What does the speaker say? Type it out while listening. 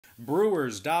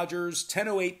Brewers, Dodgers,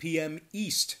 10:08 p.m.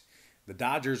 East. The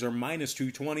Dodgers are minus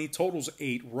 220, totals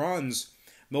 8 runs.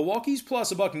 Milwaukee's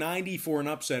plus $1.90 for an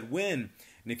upset win.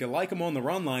 And if you like them on the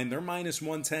run line, they're minus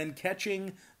 110,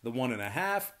 catching the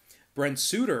 1.5. Brent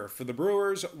Suter for the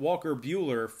Brewers, Walker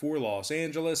Buehler for Los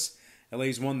Angeles.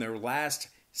 LA's won their last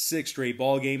 6 straight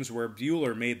ball games where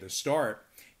Buehler made the start.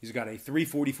 He's got a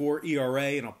 3.44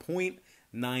 ERA and a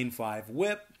 .95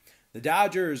 whip. The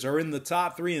Dodgers are in the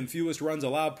top 3 in fewest runs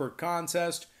allowed per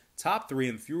contest, top 3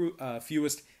 in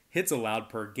fewest hits allowed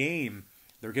per game.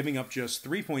 They're giving up just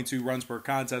 3.2 runs per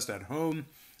contest at home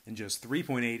and just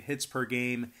 3.8 hits per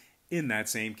game in that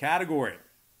same category.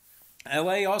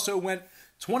 LA also went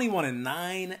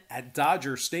 21-9 at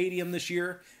Dodger Stadium this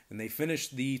year, and they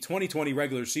finished the 2020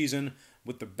 regular season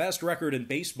with the best record in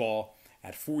baseball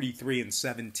at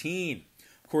 43-17.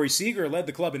 Corey Seager led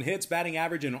the club in hits, batting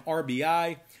average, and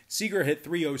RBI. Seager hit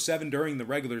 .307 during the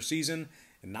regular season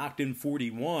and knocked in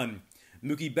 41.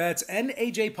 Mookie Betts and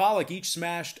A.J. Pollock each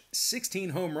smashed 16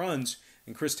 home runs,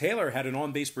 and Chris Taylor had an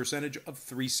on-base percentage of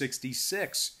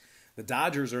 .366. The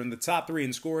Dodgers are in the top 3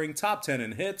 in scoring, top 10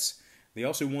 in hits. They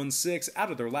also won 6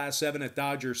 out of their last 7 at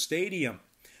Dodger Stadium.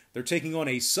 They're taking on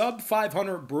a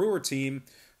sub-500 Brewer team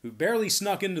who barely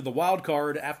snuck into the wild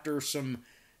card after some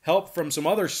help from some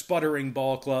other sputtering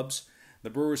ball clubs. The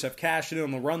Brewers have cashed in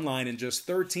on the run line in just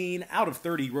 13 out of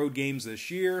 30 road games this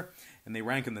year, and they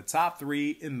rank in the top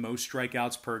 3 in most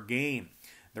strikeouts per game.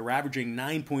 They're averaging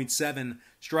 9.7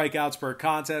 strikeouts per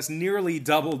contest, nearly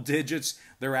double digits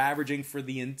they're averaging for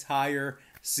the entire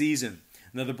season.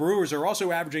 Now, the Brewers are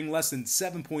also averaging less than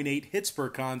 7.8 hits per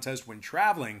contest when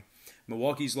traveling.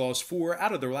 Milwaukee's lost 4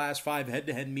 out of their last 5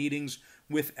 head-to-head meetings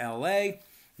with LA.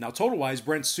 Now, total-wise,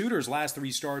 Brent Suter's last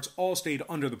 3 starts all stayed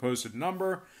under the posted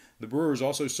number. The Brewers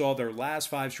also saw their last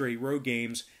 5 straight road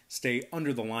games stay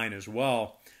under the line as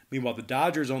well. Meanwhile, the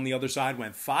Dodgers on the other side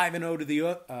went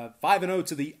 5-0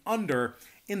 to the under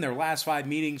in their last 5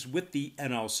 meetings with the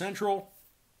NL Central.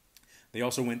 They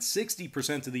also went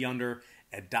 60% to the under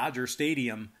at Dodger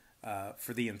Stadium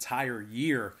for the entire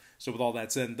year. So with all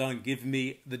that said and done, give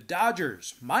me the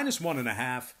Dodgers minus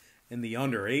 1.5 in the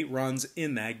under 8 runs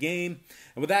in that game.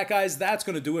 And with that, guys, that's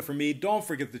going to do it for me. Don't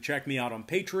forget to check me out on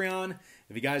Patreon.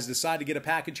 If you guys decide to get a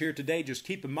package here today, just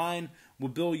keep in mind, we'll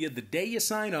bill you the day you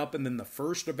sign up and then the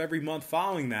first of every month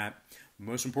following that.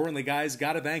 Most importantly, guys,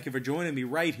 got to thank you for joining me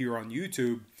right here on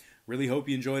YouTube. Really hope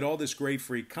you enjoyed all this great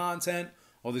free content,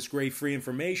 all this great free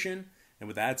information. And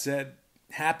with that said,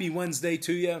 happy Wednesday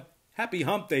to you. Happy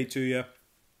hump day to you.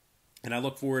 And I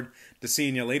look forward to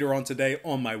seeing you later on today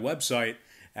on my website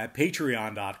at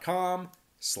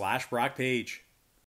patreon.com/BrockPage.